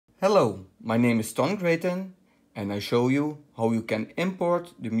Hello, my name is Ton Grayton and I show you how you can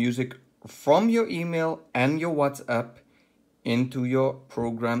import the music from your email and your WhatsApp into your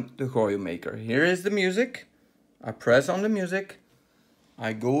program, the ChoreoMaker. Here is the music. I press on the music.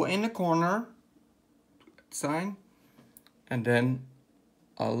 I go in the corner, sign, and then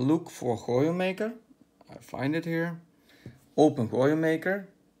I'll look for ChoreoMaker. I find it here. Open ChoreoMaker.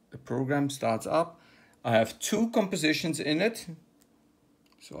 The program starts up. I have two compositions in it.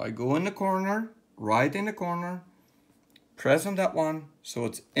 So I go in the corner, right in the corner, press on that one, so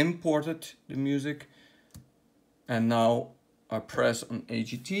it's imported the music. And now I press on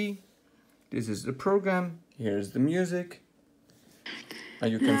AGT. This is the program, here's the music.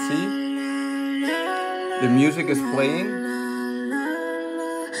 And you can see the music is playing.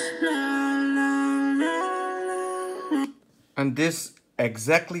 And this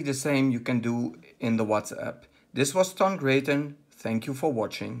exactly the same you can do in the WhatsApp. This was Ton Grayton. Thank you for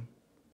watching.